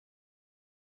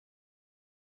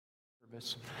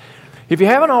service. If you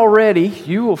haven't already,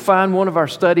 you will find one of our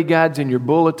study guides in your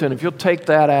bulletin. If you'll take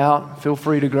that out, feel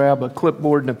free to grab a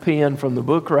clipboard and a pen from the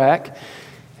book rack,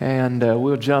 and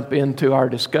we'll jump into our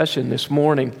discussion this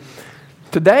morning.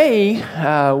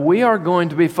 Today, we are going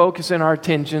to be focusing our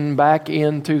attention back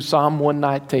into Psalm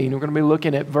 119. We're going to be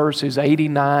looking at verses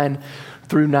 89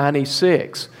 through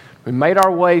 96. We made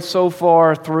our way so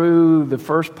far through the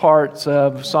first parts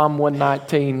of Psalm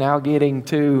 119, now getting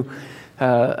to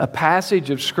a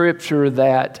passage of Scripture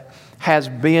that has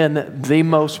been the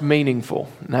most meaningful.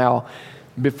 Now,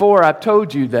 before I've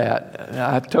told you that,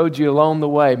 I've told you along the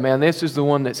way, man, this is the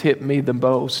one that's hit me the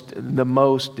most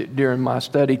during my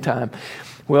study time.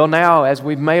 Well, now, as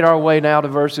we've made our way now to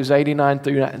verses 89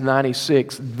 through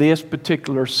 96, this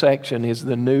particular section is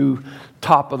the new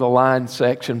top-of-the-line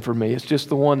section for me. It's just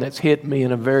the one that's hit me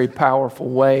in a very powerful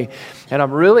way. And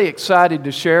I'm really excited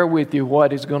to share with you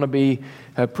what is going to be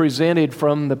presented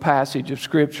from the passage of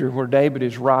Scripture where David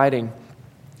is writing.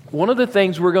 One of the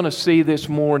things we're going to see this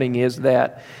morning is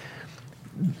that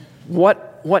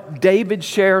what David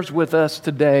shares with us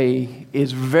today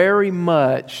is very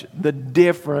much the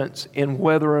difference in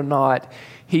whether or not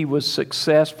he was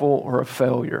successful or a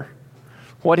failure.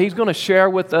 What he's going to share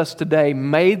with us today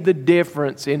made the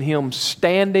difference in him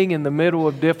standing in the middle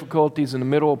of difficulties, in the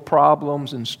middle of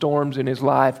problems and storms in his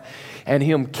life, and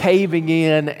him caving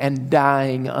in and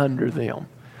dying under them.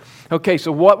 Okay,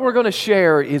 so what we're going to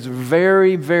share is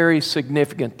very, very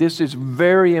significant. This is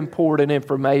very important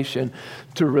information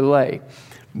to relay.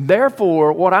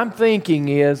 Therefore, what I'm thinking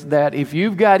is that if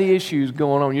you've got issues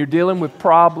going on, you're dealing with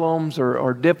problems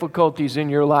or difficulties in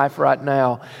your life right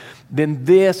now, then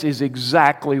this is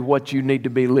exactly what you need to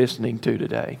be listening to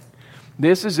today.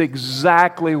 This is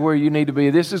exactly where you need to be.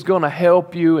 This is going to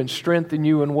help you and strengthen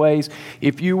you in ways.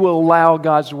 If you will allow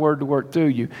God's Word to work through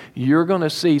you, you're going to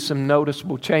see some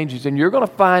noticeable changes. And you're going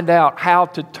to find out how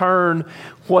to turn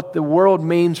what the world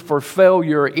means for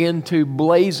failure into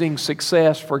blazing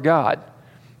success for God.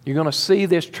 You're going to see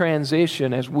this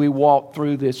transition as we walk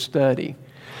through this study.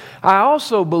 I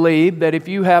also believe that if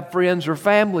you have friends or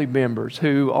family members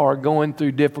who are going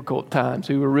through difficult times,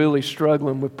 who are really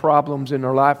struggling with problems in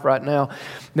their life right now,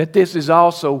 that this is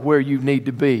also where you need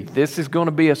to be. This is going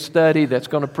to be a study that's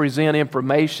going to present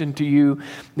information to you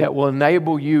that will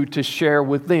enable you to share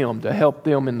with them, to help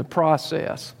them in the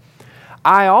process.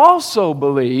 I also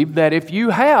believe that if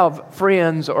you have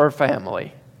friends or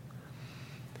family,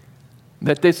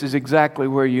 that this is exactly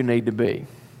where you need to be.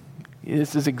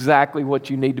 This is exactly what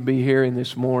you need to be hearing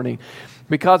this morning.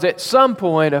 Because at some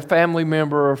point, a family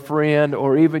member or a friend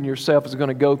or even yourself is going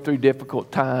to go through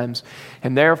difficult times.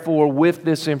 And therefore, with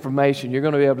this information, you're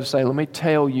going to be able to say, let me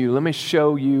tell you, let me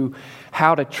show you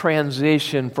how to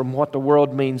transition from what the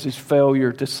world means is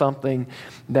failure to something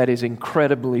that is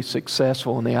incredibly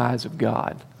successful in the eyes of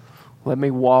God. Let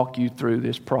me walk you through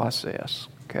this process.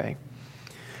 Okay.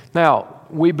 Now,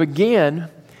 we begin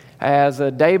as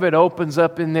David opens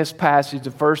up in this passage, the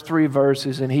first three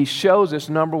verses, and he shows us,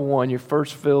 number one, your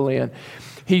first fill in.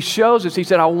 He shows us, he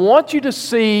said, I want you to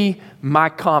see my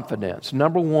confidence.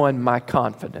 Number one, my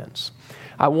confidence.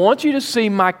 I want you to see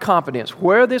my confidence,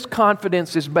 where this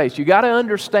confidence is based. You got to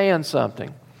understand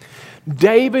something.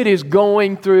 David is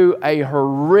going through a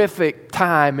horrific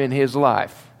time in his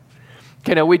life.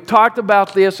 Okay, now we talked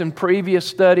about this in previous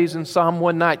studies in Psalm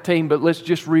 119, but let's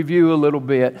just review a little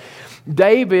bit.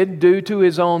 David, due to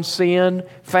his own sin,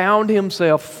 found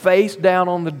himself face down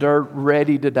on the dirt,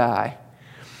 ready to die.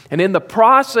 And in the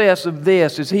process of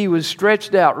this, as he was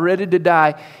stretched out, ready to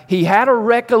die, he had a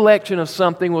recollection of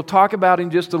something we'll talk about in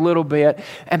just a little bit.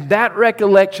 And that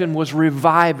recollection was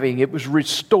reviving, it was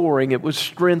restoring, it was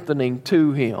strengthening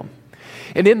to him.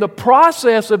 And in the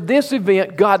process of this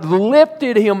event, God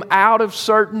lifted him out of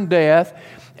certain death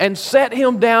and set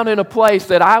him down in a place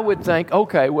that I would think,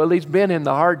 okay, well, he's been in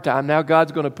the hard time. Now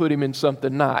God's going to put him in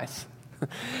something nice.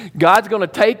 God's going to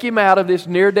take him out of this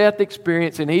near-death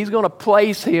experience and He's going to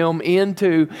place him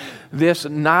into this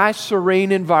nice,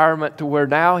 serene environment to where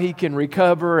now he can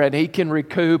recover and he can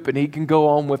recoup and he can go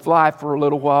on with life for a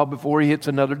little while before he hits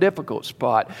another difficult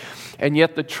spot. And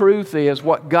yet the truth is,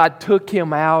 what God took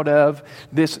him out of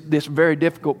this very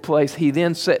difficult place, He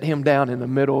then set him down in the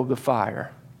middle of the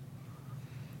fire.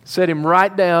 Set him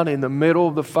right down in the middle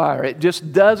of the fire. It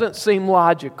just doesn't seem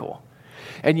logical.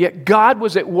 And yet God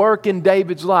was at work in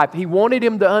David's life. He wanted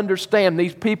him to understand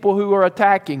these people who are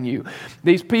attacking you,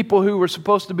 these people who were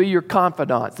supposed to be your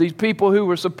confidants, these people who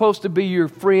were supposed to be your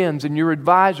friends and your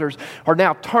advisors are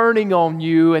now turning on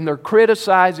you and they're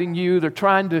criticizing you. They're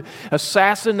trying to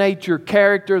assassinate your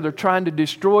character. They're trying to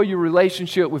destroy your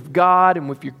relationship with God and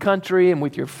with your country and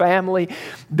with your family.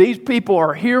 These people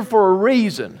are here for a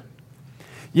reason.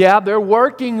 Yeah, they're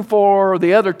working for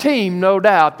the other team, no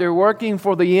doubt. They're working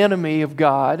for the enemy of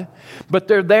God. But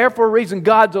they're there for a reason.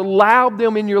 God's allowed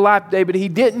them in your life, David. He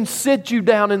didn't sit you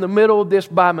down in the middle of this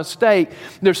by mistake.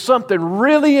 There's something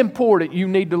really important you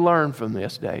need to learn from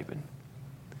this, David.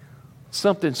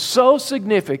 Something so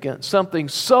significant, something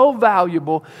so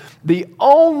valuable. The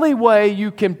only way you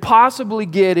can possibly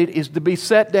get it is to be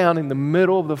set down in the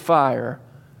middle of the fire.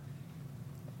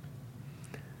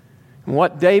 And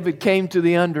what David came to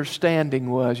the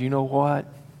understanding was, you know what?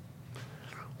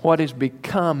 What has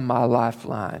become my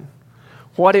lifeline?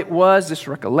 What it was, this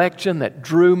recollection that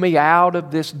drew me out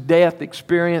of this death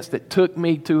experience, that took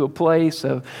me to a place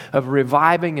of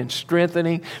reviving and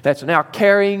strengthening, that's now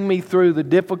carrying me through the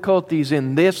difficulties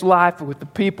in this life with the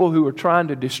people who were trying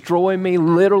to destroy me,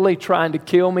 literally trying to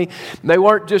kill me. They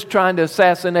weren't just trying to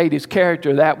assassinate his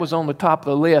character. That was on the top of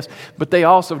the list. But they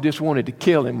also just wanted to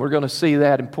kill him. We're going to see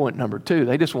that in point number 2.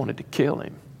 They just wanted to kill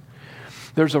him.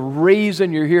 There's a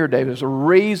reason you're here, David. There's a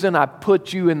reason I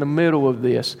put you in the middle of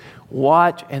this.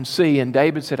 Watch and see. And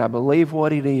David said, I believe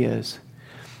what it is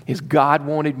God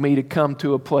wanted me to come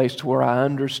to a place to where I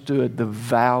understood the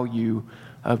value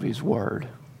of His Word.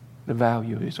 The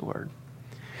value of His Word.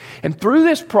 And through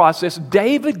this process,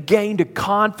 David gained a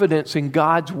confidence in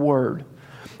God's Word.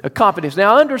 A confidence.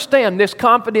 Now understand, this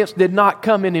confidence did not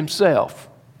come in himself.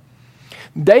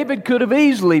 David could have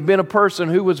easily been a person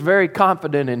who was very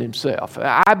confident in himself.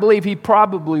 I believe he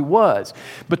probably was,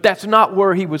 but that's not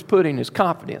where he was putting his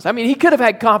confidence. I mean, he could have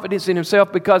had confidence in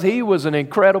himself because he was an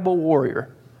incredible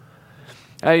warrior.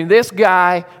 I mean, this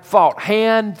guy fought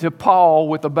hand to paw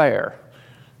with a bear.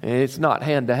 It's not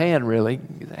hand to hand, really,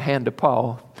 hand to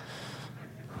paw.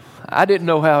 I didn't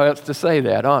know how else to say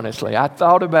that, honestly. I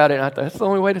thought about it, and I thought, that's the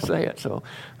only way to say it, so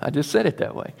I just said it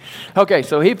that way. Okay,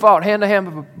 so he fought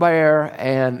hand-to-hand with a bear,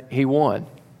 and he won.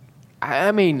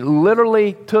 I mean,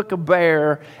 literally took a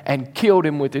bear and killed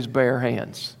him with his bare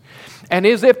hands. And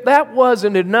as if that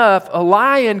wasn't enough, a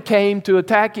lion came to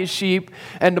attack his sheep,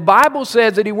 and the Bible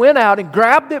says that he went out and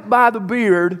grabbed it by the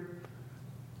beard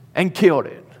and killed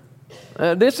it.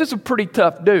 This is a pretty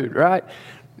tough dude, right?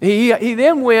 He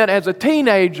then went as a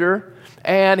teenager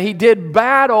and he did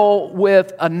battle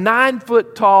with a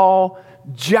 9-foot-tall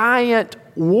giant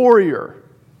warrior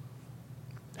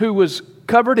who was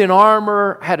covered in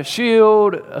armor, had a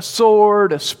shield, a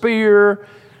sword, a spear,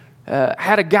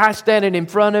 had a guy standing in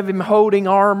front of him holding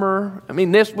armor. I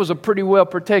mean, this was a pretty well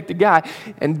protected guy.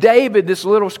 And David, this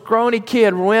little scrawny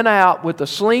kid, went out with a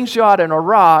slingshot and a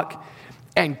rock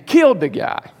and killed the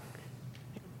guy.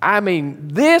 I mean,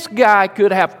 this guy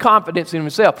could have confidence in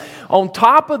himself. On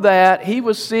top of that, he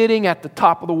was sitting at the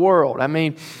top of the world. I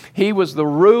mean, he was the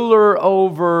ruler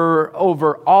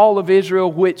over all of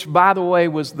Israel, which, by the way,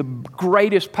 was the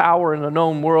greatest power in the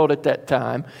known world at that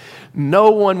time. No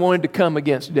one wanted to come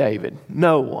against David.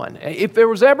 No one. If there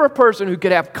was ever a person who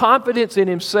could have confidence in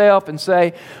himself and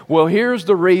say, well, here's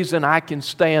the reason I can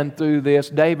stand through this,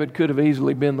 David could have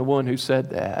easily been the one who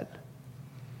said that.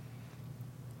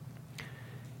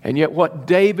 And yet what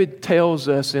David tells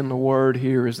us in the Word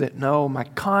here is that, no, my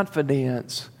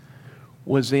confidence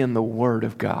was in the Word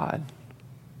of God.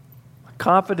 My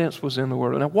confidence was in the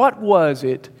Word. Now, what was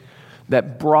it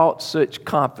that brought such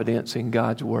confidence in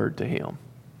God's Word to him?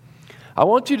 I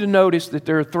want you to notice that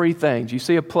there are 3 things. You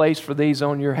see a place for these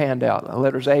on your handout,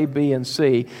 letters A, B, and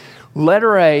C.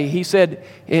 Letter A, he said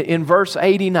in verse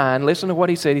 89, listen to what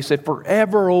he said. He said,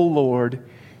 forever, O Lord,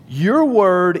 your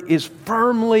word is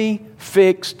firmly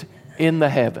fixed in the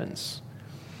heavens.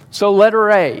 So letter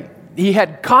A, he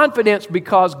had confidence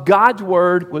because God's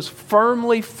word was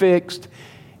firmly fixed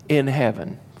in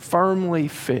heaven. Firmly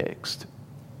fixed.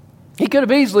 He could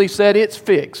have easily said it's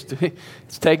fixed.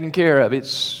 It's taken care of. It's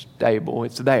stable.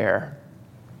 It's there.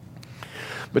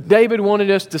 But David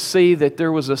wanted us to see that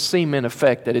there was a cement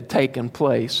effect that had taken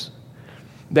place.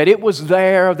 That it was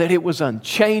there, that it was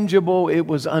unchangeable, it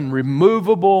was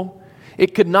unremovable.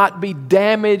 It could not be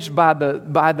damaged by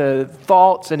the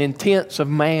thoughts and intents of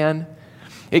man.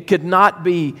 It could not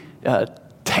be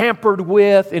tampered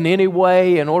with in any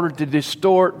way in order to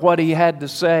distort what he had to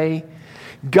say.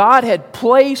 God had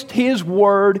placed His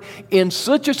Word in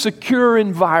such a secure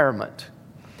environment.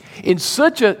 in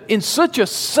such a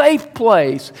safe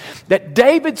place that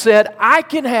David said, I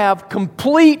can have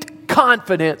complete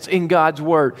confidence in God's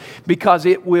Word because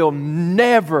it will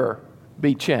never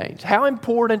be changed. How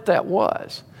important that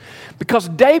was. Because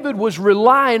David was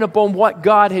relying upon what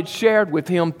God had shared with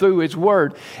him through His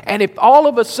Word. And if all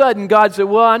of a sudden God said,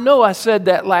 well, I know I said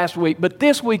that last week, but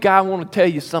this week I want to tell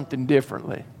you something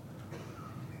differently,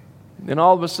 then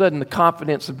all of a sudden the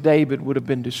confidence of David would have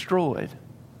been destroyed.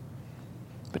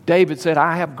 But David said,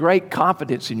 I have great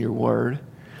confidence in your Word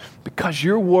because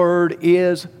your Word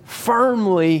is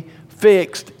firmly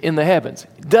fixed in the heavens.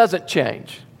 It doesn't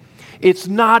change. It's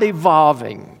not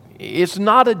evolving. It's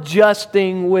not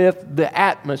adjusting with the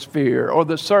atmosphere or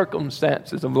the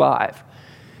circumstances of life.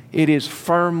 It is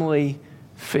firmly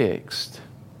fixed.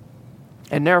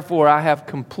 And therefore, I have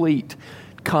complete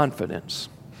confidence.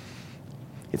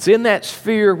 It's in that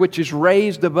sphere which is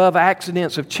raised above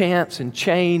accidents of chance and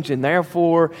change, and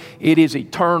therefore it is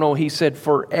eternal. He said,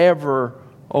 forever,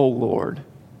 O Lord,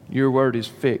 your word is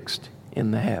fixed in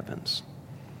the heavens.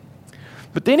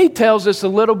 But then he tells us a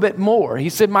little bit more. He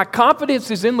said, my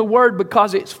confidence is in the Word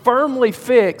because it's firmly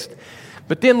fixed.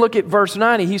 But then look at verse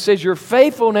 90. He says, your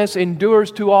faithfulness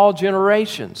endures to all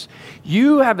generations.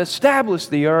 You have established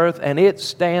the earth and it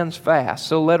stands fast.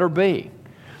 So let her be.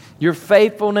 Your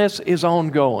faithfulness is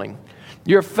ongoing.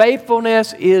 Your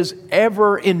faithfulness is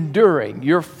ever enduring.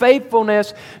 Your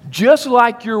faithfulness, just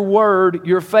like your Word,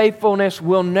 your faithfulness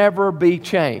will never be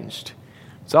changed.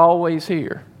 It's always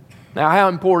here. Now, how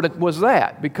important was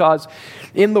that? Because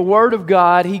in the Word of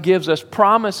God, He gives us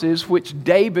promises which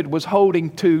David was holding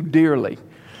to dearly.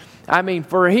 I mean,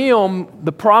 for him,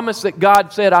 the promise that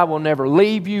God said, I will never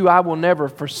leave you, I will never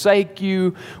forsake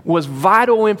you, was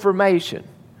vital information.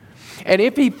 And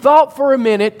if he thought for a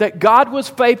minute that God was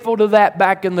faithful to that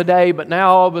back in the day, but now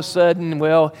all of a sudden,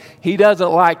 well, He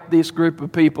doesn't like this group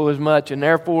of people as much, and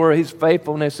therefore His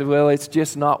faithfulness, well, it's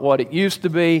just not what it used to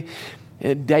be.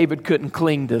 And David couldn't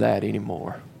cling to that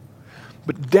anymore.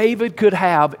 But David could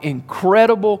have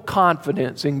incredible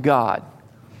confidence in God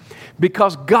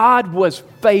because God was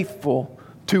faithful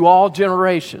to all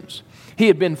generations. He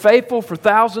had been faithful for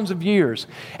thousands of years.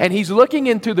 And he's looking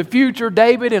into the future,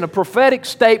 David, in a prophetic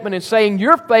statement and saying,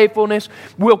 your faithfulness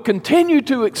will continue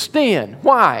to extend.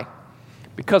 Why?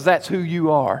 Because that's who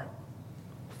you are.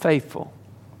 Faithful.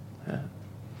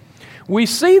 We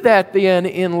see that then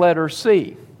in letter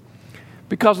C.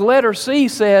 Because letter C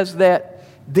says that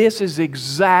this is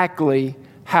exactly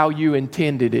how you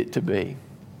intended it to be.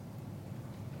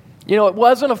 You know, it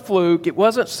wasn't a fluke. It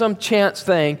wasn't some chance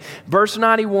thing. Verse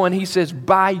 91, he says,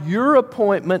 by your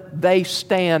appointment they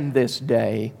stand this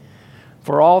day,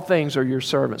 for all things are your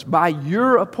servants. By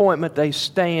your appointment they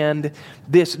stand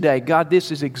this day. God,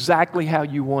 this is exactly how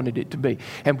you wanted it to be.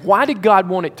 And why did God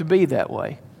want it to be that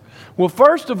way? Well,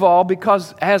 first of all,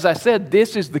 because, as I said,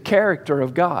 this is the character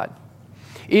of God.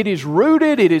 It is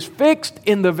rooted, it is fixed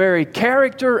in the very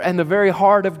character and the very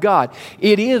heart of God.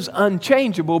 It is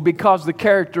unchangeable because the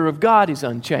character of God is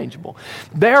unchangeable.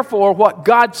 Therefore, what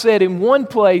God said in one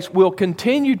place will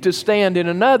continue to stand in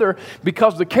another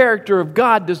because the character of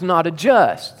God does not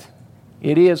adjust.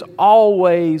 It is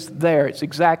always there. It's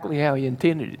exactly how He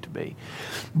intended it to be.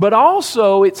 But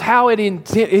also, it's how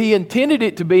He intended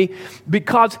it to be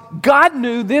because God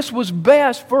knew this was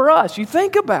best for us. You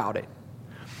think about it.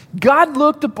 God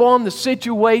looked upon the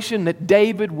situation that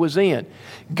David was in.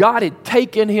 God had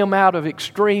taken him out of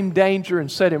extreme danger and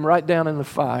set him right down in the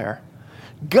fire.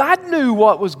 God knew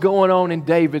what was going on in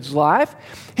David's life.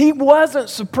 He wasn't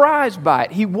surprised by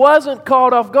it. He wasn't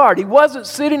caught off guard. He wasn't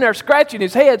sitting there scratching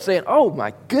his head saying, oh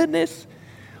my goodness,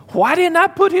 why didn't I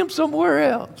put him somewhere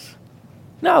else?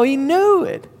 No, he knew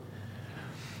it.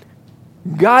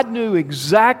 God knew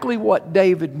exactly what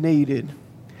David needed.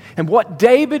 And what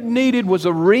David needed was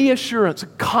a reassurance, a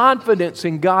confidence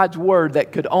in God's Word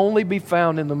that could only be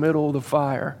found in the middle of the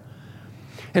fire.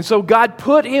 And so God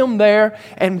put him there,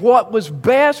 and what was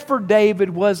best for David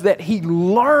was that he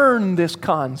learned this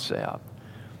concept.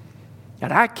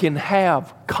 And I can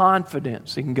have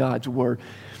confidence in God's Word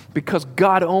because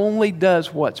God only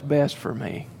does what's best for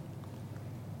me.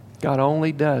 God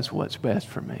only does what's best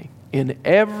for me. In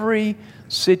every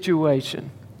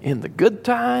situation, in the good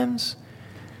times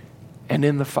and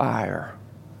in the fire,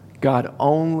 God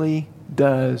only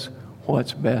does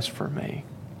what's best for me.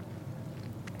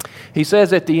 He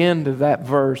says at the end of that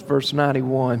verse, verse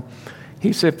 91,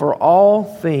 he said, for all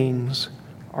things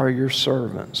are your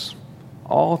servants.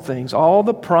 All things, all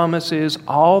the promises,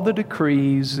 all the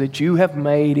decrees that you have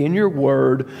made in your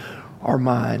word are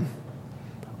mine.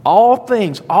 all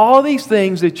things, all these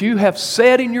things that you have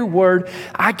said in your word,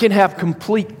 I can have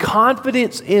complete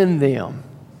confidence in them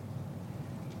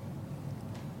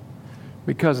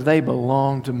because they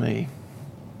belong to me.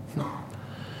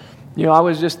 You know, I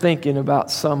was just thinking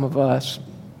about some of us.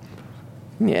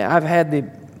 Yeah, I've had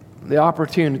the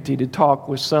opportunity to talk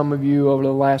with some of you over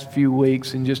the last few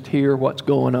weeks and just hear what's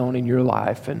going on in your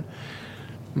life. And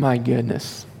my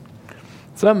goodness,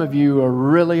 some of you are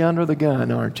really under the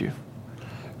gun, aren't you?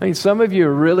 I mean, some of you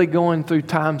are really going through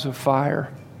times of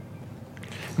fire.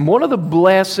 And one of the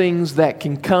blessings that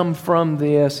can come from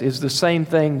this is the same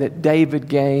thing that David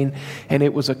gained, and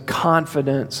it was a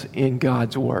confidence in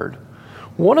God's Word.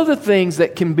 One of the things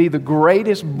that can be the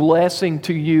greatest blessing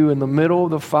to you in the middle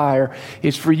of the fire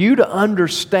is for you to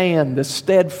understand the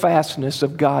steadfastness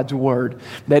of God's Word,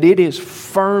 that it is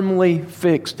firmly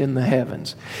fixed in the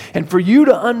heavens. And for you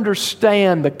to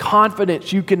understand the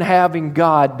confidence you can have in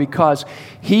God because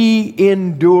He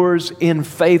endures in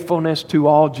faithfulness to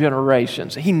all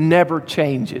generations. He never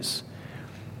changes.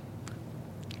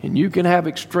 And you can have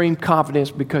extreme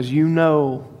confidence because you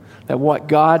know that what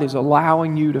God is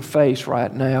allowing you to face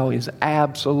right now is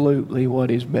absolutely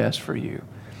what is best for you.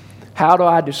 How do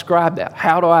I describe that?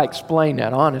 How do I explain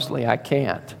that? Honestly, I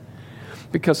can't.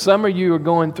 Because some of you are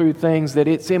going through things that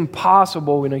it's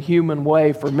impossible in a human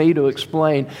way for me to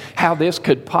explain how this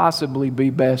could possibly be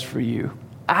best for you.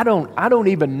 I don't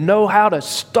even know how to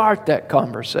start that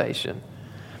conversation.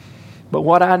 But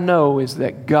what I know is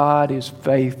that God is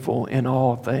faithful in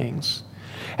all things,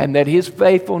 and that His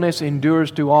faithfulness endures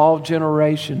to all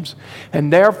generations.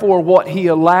 And therefore, what He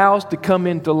allows to come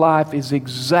into life is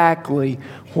exactly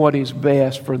what is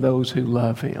best for those who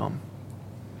love Him.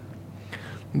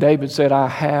 David said, I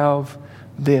have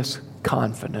this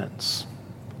confidence.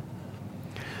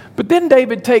 But then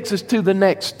David takes us to the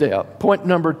next step. Point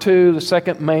number 2, the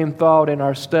second main thought in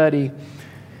our study.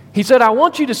 He said, I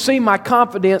want you to see my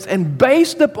confidence, and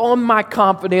based upon my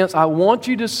confidence, I want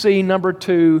you to see, number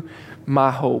 2,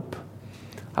 my hope.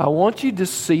 I want you to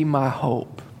see my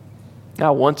hope.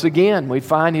 Now, once again, we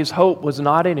find his hope was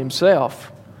not in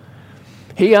himself.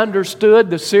 He understood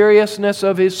the seriousness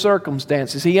of his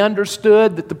circumstances. He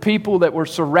understood that the people that were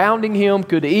surrounding him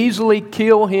could easily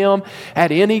kill him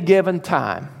at any given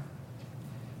time.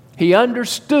 He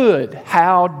understood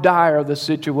how dire the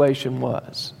situation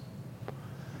was.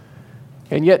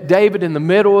 And yet David, in the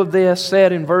middle of this,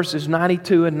 said in verses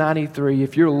 92 and 93,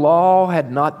 if your law had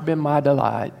not been my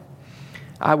delight,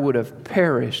 I would have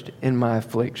perished in my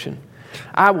affliction.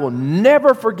 I will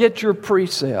never forget your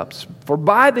precepts, for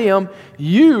by them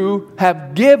you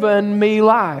have given me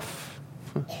life.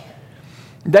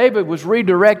 David was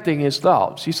redirecting his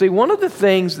thoughts. You see, one of the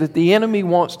things that the enemy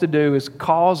wants to do is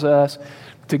cause us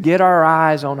to get our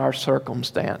eyes on our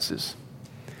circumstances.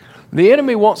 The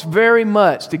enemy wants very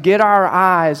much to get our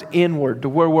eyes inward to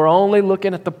where we're only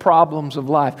looking at the problems of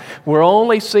life. We're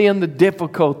only seeing the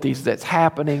difficulties that's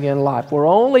happening in life. We're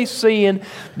only seeing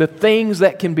the things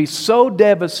that can be so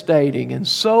devastating and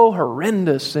so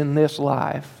horrendous in this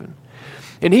life.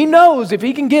 And he knows if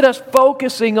he can get us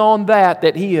focusing on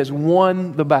that he has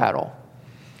won the battle.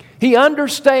 He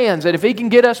understands that if he can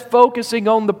get us focusing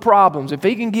on the problems, if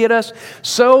he can get us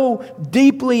so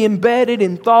deeply embedded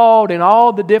in thought and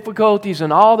all the difficulties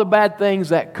and all the bad things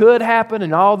that could happen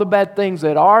and all the bad things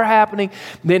that are happening,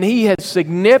 then he has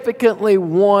significantly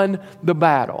won the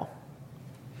battle.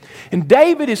 And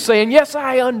David is saying, yes,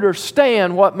 I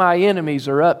understand what my enemies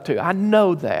are up to. I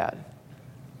know that.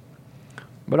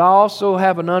 But I also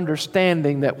have an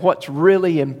understanding that what's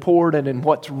really important and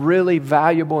what's really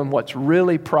valuable and what's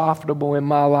really profitable in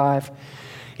my life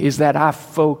is that I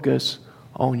focus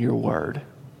on your word.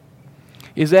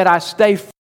 Is that I stay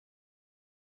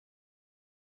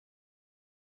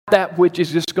that which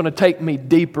is just going to take me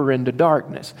deeper into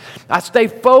darkness. I stay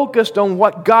focused on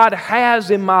what God has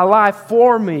in my life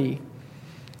for me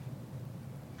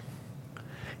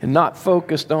and not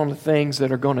focused on the things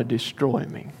that are going to destroy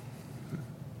me.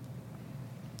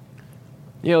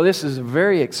 You know, this is a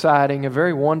very exciting, a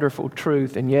very wonderful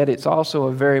truth, and yet it's also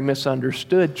a very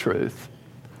misunderstood truth.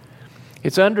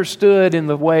 It's understood in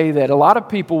the way that a lot of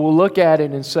people will look at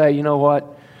it and say, you know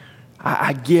what,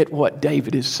 I get what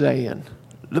David is saying.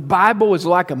 The Bible is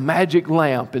like a magic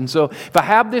lamp, and so if I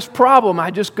have this problem,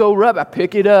 I just go rub, I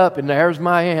pick it up, and there's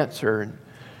my answer.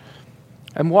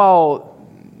 And while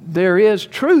there is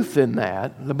truth in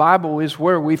that, the Bible is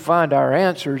where we find our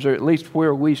answers, or at least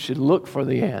where we should look for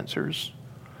the answers.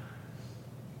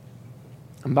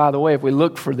 And by the way, if we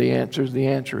look for the answer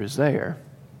is there.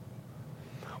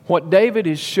 What David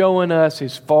is showing us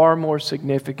is far more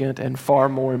significant and far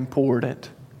more important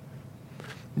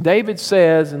David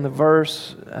says in the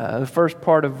first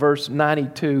part of verse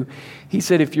 92, he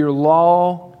said, if your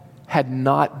law had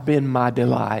not been my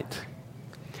delight,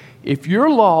 if your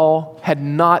law had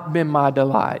not been my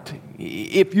delight,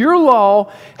 if your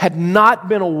law had not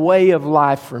been a way of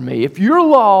life for me, if your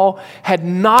law had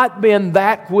not been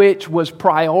that which was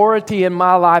priority in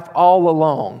my life all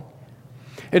along.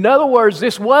 In other words,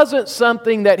 this wasn't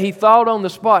something that he thought on the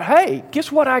spot, hey,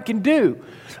 guess what I can do?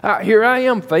 Here I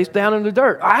am, face down in the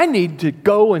dirt. I need to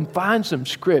go and find some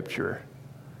scripture.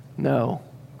 No.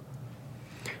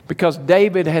 Because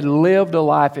David had lived a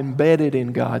life embedded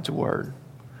in God's Word.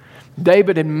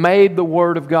 David had made the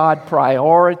Word of God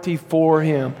priority for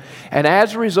him. And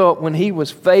as a result, when he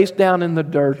was face down in the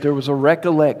dirt, there was a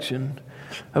recollection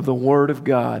of the Word of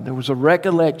God. There was a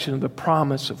recollection of the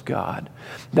promise of God.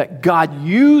 That God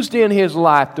used in his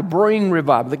life to bring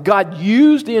revival. That God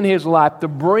used in his life to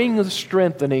bring the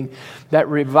strengthening that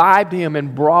revived him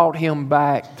and brought him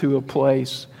back to a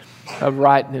place of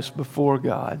rightness before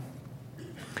God.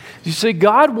 You see,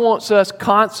 God wants us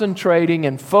concentrating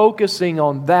and focusing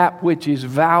on that which is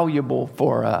valuable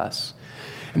for us.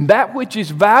 And that which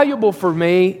is valuable for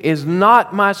me is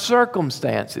not my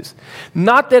circumstances.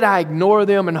 Not that I ignore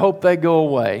them and hope they go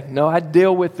away. No, I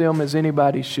deal with them as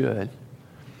anybody should.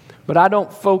 But I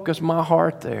don't focus my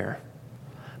heart there.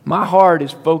 My heart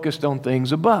is focused on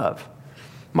things above.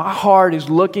 My heart is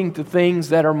looking to things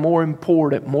that are more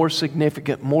important, more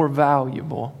significant, more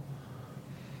valuable.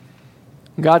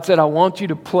 God said, I want you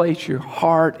to place your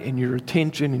heart and your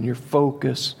attention and your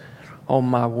focus on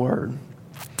my Word.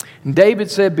 And David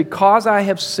said, because I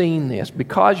have seen this,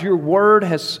 because your Word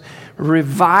has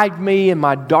revived me in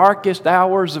my darkest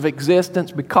hours of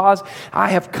existence, because I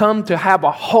have come to have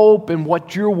a hope in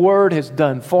what your Word has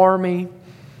done for me,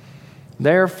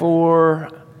 therefore,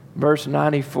 verse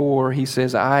 94, he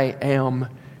says, I am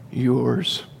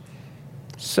yours.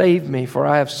 Save me, for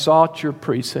I have sought your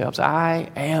precepts. I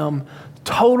am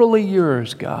totally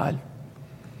yours, God.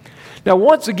 Now,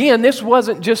 once again, this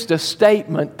wasn't just a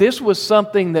statement. This was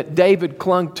something that David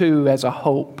clung to as a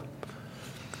hope.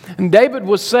 And David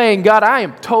was saying, God, I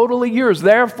am totally yours.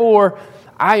 Therefore,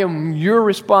 I am your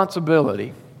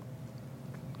responsibility.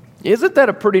 Isn't that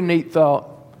a pretty neat thought?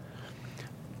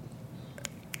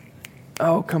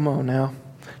 Oh, come on now.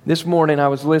 This morning I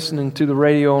was listening to the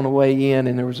radio on the way in,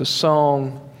 and there was a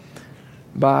song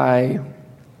by...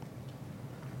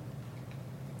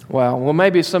 Well,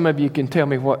 maybe some of you can tell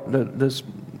me what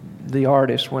the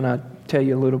artist when I tell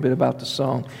you a little bit about the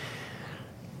song.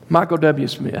 Michael W.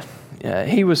 Smith.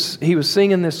 He was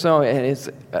singing this song, and it's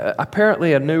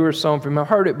apparently a newer song from him. I've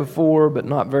heard it before, but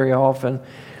not very often.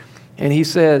 And he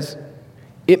says,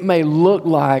 it may look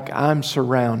like I'm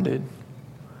surrounded,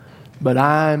 but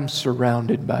I'm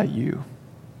surrounded by you.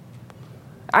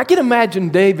 I can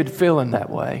imagine David feeling that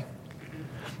way.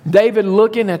 David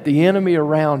looking at the enemy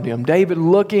around him. David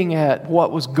looking at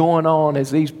what was going on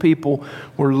as these people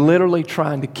were literally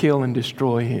trying to kill and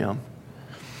destroy him.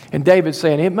 And David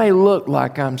saying, it may look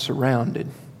like I'm surrounded,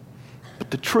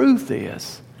 but the truth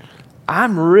is,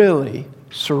 I'm really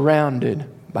surrounded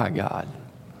by God.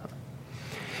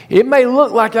 It may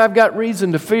look like I've got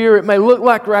reason to fear. It may look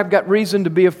like I've got reason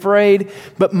to be afraid.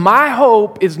 But my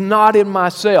hope is not in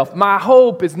myself. My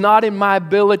hope is not in my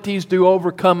abilities to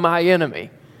overcome my enemy.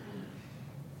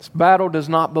 This battle does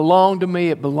not belong to me.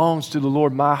 It belongs to the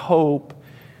Lord. My hope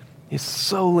is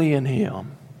solely in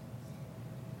Him.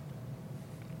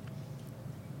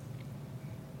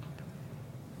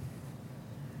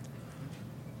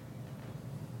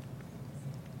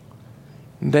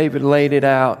 And David laid it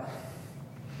out.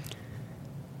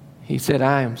 He said,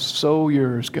 I am so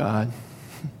yours, God.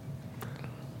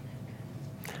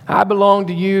 I belong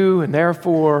to you, and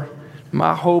therefore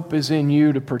my hope is in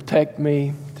you to protect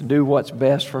me, to do what's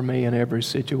best for me in every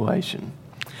situation.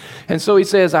 And so he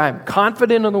says, I am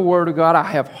confident in the Word of God. I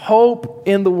have hope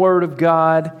in the Word of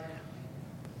God.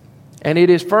 And it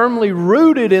is firmly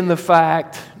rooted in the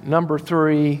fact, number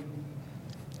 3,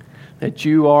 that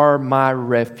you are my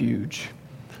refuge.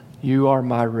 You are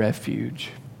my refuge.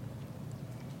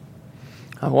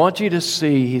 I want you to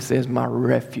see, he says, my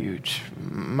refuge.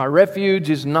 My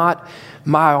refuge is not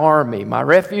my army. My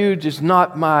refuge is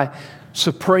not my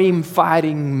supreme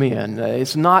fighting men.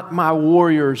 It's not my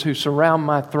warriors who surround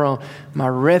my throne. My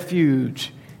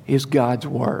refuge is God's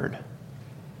Word.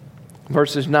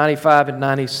 Verses 95 and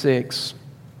 96.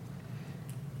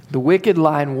 The wicked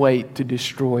lie in wait to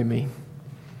destroy me,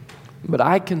 but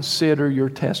I consider your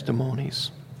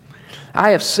testimonies.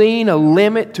 I have seen a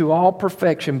limit to all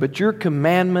perfection, but your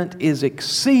commandment is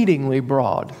exceedingly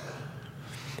broad.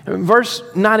 Verse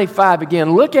 95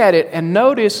 again, look at it and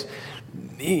notice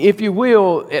if you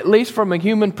will, at least from a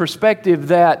human perspective,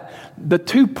 that the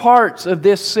two parts of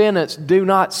this sentence do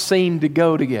not seem to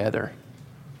go together.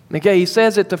 Okay, he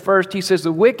says at the first, he says,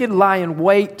 the wicked lie in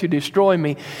wait to destroy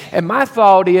me. And my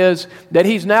thought is that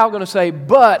he's now going to say,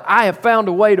 but I have found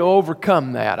a way to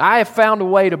overcome that. I have found a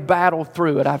way to battle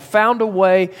through it. I've found a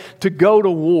way to go to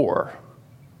war.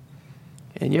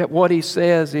 And yet what he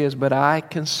says is, but I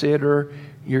consider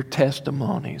your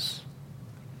testimonies.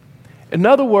 In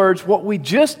other words, what we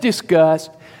just discussed,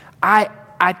 I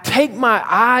take my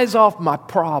eyes off my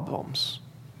problems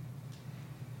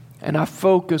and I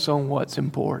focus on what's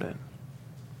important.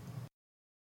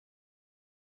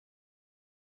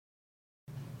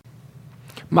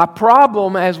 My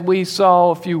problem, as we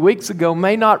saw a few weeks ago,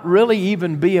 may not really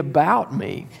even be about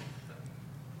me.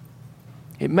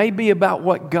 It may be about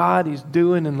what God is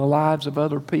doing in the lives of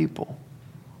other people.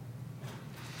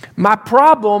 My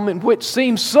problem, which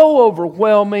seems so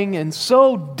overwhelming and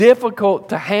so difficult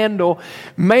to handle,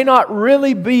 may not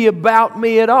really be about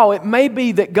me at all. It may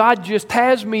be that God just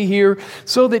has me here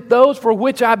so that those for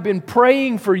which I've been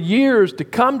praying for years to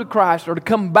come to Christ or to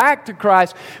come back to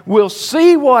Christ will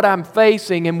see what I'm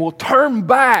facing and will turn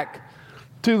back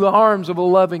to the arms of a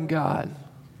loving God,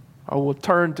 or will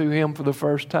turn to Him for the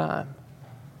first time.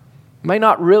 It may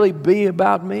not really be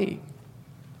about me.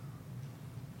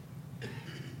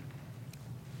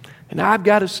 And I've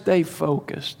got to stay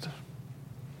focused.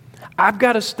 I've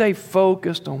got to stay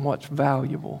focused on what's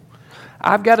valuable.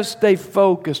 I've got to stay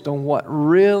focused on what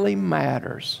really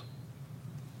matters.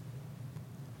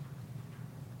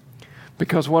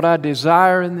 Because what I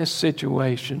desire in this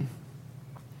situation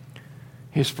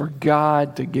is for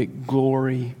God to get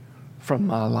glory from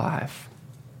my life.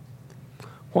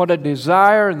 What I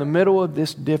desire in the middle of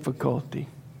this difficulty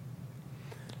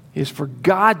is for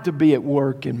God to be at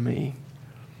work in me.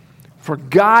 For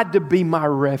God to be my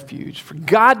refuge. For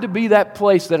God to be that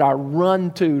place that I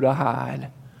run to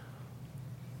hide.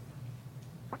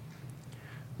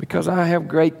 Because I have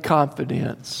great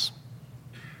confidence.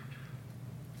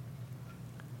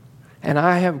 And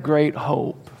I have great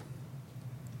hope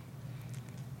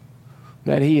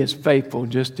that He is faithful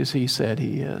just as He said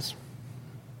He is.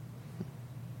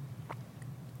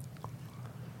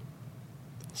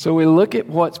 So we look at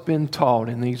what's been taught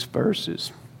in these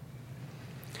verses.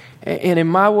 And in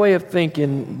my way of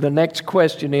thinking, the next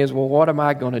question is, well, what am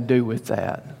I going to do with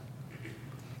that?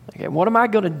 Okay, what am I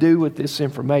going to do with this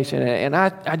information? And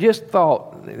I just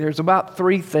thought there's about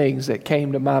three things that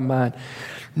came to my mind.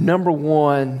 Number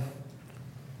one,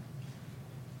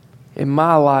 in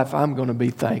my life, I'm going to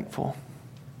be thankful.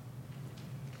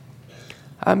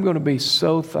 I'm going to be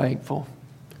so thankful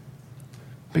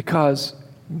because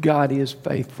God is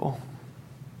faithful.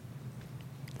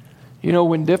 You know,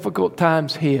 when difficult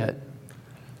times hit,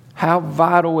 how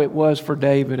vital it was for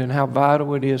David and how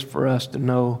vital it is for us to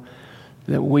know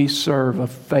that we serve a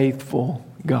faithful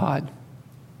God.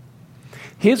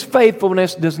 His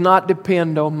faithfulness does not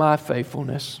depend on my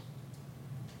faithfulness.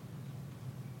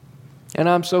 And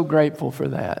I'm so grateful for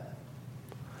that.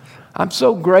 I'm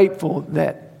so grateful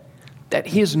that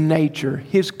His nature,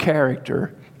 His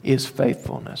character is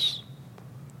faithfulness.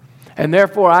 And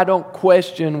therefore, I don't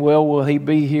question, well, will He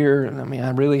be here? I mean,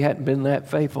 I really hadn't been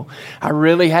that faithful. I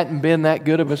really hadn't been that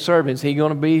good of a servant. Is He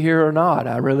going to be here or not?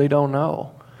 I really don't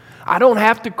know. I don't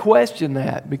have to question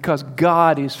that because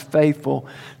God is faithful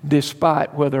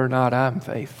despite whether or not I'm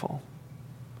faithful.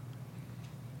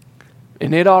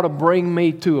 And it ought to bring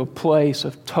me to a place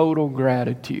of total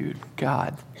gratitude.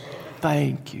 God,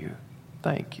 thank you.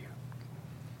 Thank you.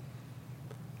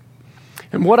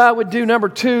 And what I would do, number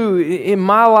two, in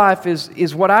my life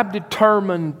is what I've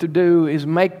determined to do is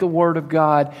make the Word of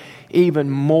God even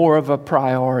more of a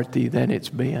priority than it's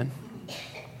been.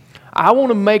 I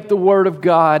want to make the Word of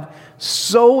God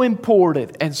so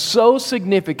important and so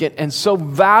significant and so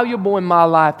valuable in my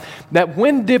life that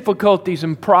when difficulties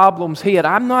and problems hit,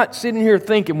 I'm not sitting here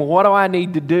thinking, well, what do I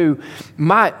need to do?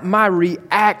 My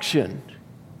reaction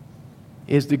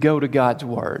is to go to God's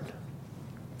Word.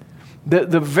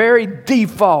 The very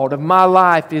default of my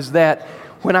life is that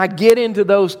when I get into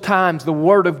those times, the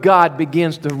Word of God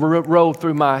begins to roll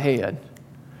through my head.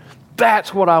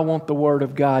 That's what I want the Word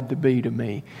of God to be to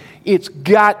me. It's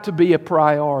got to be a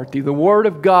priority. The Word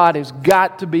of God has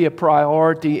got to be a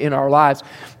priority in our lives.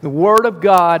 The Word of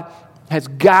God has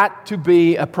got to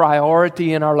be a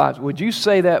priority in our lives. Would you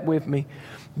say that with me?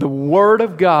 The Word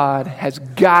of God has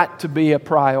got to be a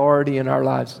priority in our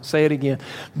lives. Say it again.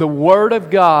 The Word of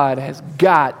God has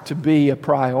got to be a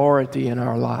priority in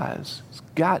our lives. It's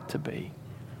got to be.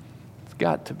 It's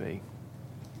got to be.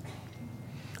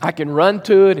 I can run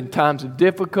to it in times of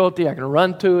difficulty. I can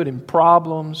run to it in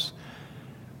problems.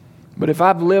 But if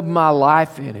I've lived my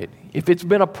life in it, if it's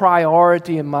been a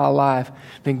priority in my life,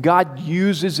 then God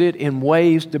uses it in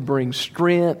ways to bring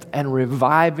strength and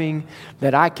reviving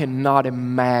that I cannot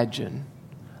imagine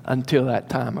until that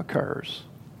time occurs.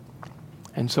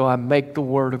 And so I make the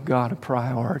Word of God a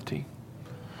priority.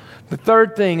 The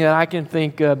third thing that I can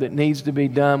think of that needs to be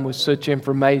done with such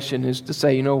information is to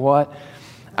say, you know what?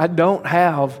 I don't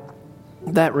have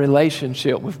that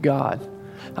relationship with God.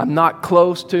 I'm not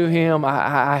close to Him.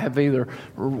 I have either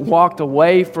walked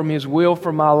away from His will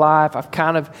for my life. I've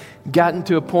kind of gotten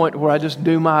to a point where I just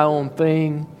do my own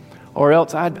thing. Or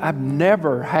else I've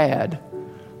never had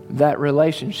that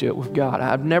relationship with God.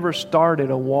 I've never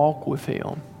started a walk with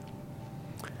Him.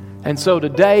 And so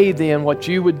today then what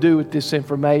you would do with this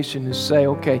information is say,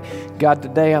 okay, God,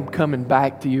 today I'm coming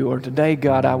back to you. Or today,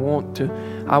 God, I want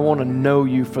to know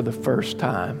you for the first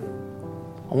time.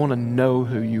 I want to know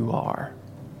who you are.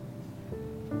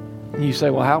 And you say,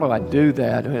 well, how do I do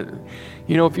that?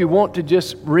 You know, if you want to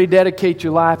just rededicate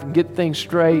your life and get things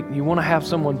straight, and you want to have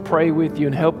someone pray with you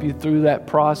and help you through that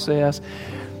process,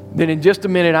 then in just a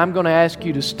minute, I'm going to ask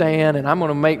you to stand and I'm going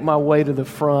to make my way to the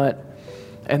front.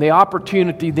 And the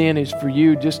opportunity then is for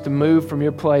you just to move from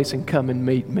your place and come and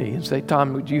meet me and say,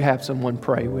 Tom, would you have someone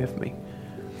pray with me?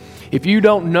 If you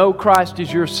don't know Christ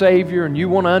as your Savior and you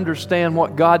want to understand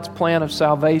what God's plan of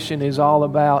salvation is all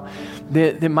about,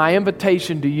 then my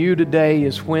invitation to you today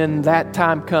is when that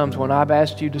time comes, when I've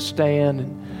asked you to stand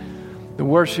and the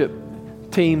worship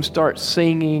team starts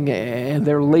singing and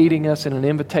they're leading us in an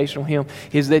invitational hymn,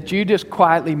 is that you just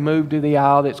quietly move to the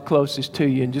aisle that's closest to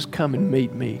you and just come and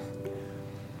meet me.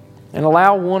 And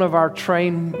allow one of our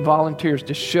trained volunteers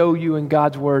to show you in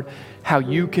God's Word how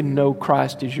you can know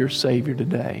Christ as your Savior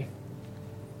today.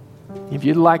 If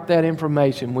you'd like that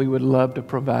information, we would love to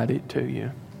provide it to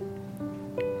you.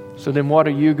 So then what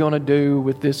are you going to do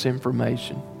with this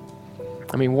information?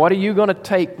 I mean, what are you going to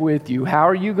take with you? How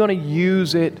are you going to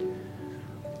use it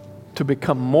to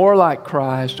become more like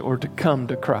Christ or to come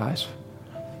to Christ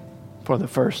for the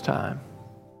first time?